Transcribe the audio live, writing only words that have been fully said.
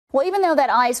Well, even though that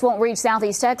ice won't reach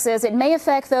southeast Texas, it may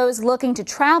affect those looking to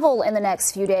travel in the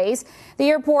next few days. The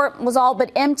airport was all but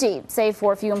empty, save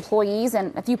for a few employees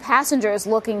and a few passengers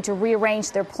looking to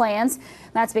rearrange their plans.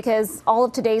 That's because all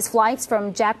of today's flights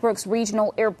from Jack Brooks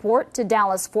Regional Airport to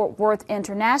Dallas-Fort Worth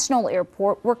International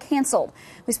Airport were canceled.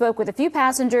 We spoke with a few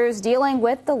passengers dealing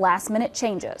with the last-minute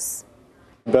changes.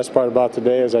 The best part about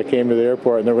today is I came to the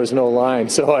airport and there was no line,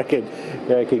 so I could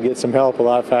get some help a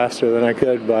lot faster than I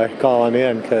could by calling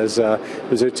in, because it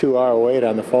was a 2-hour wait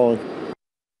on the phone.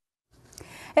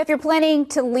 If you're planning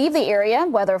to leave the area,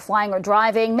 whether flying or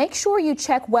driving, make sure you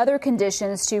check weather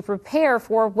conditions to prepare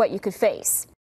for what you could face.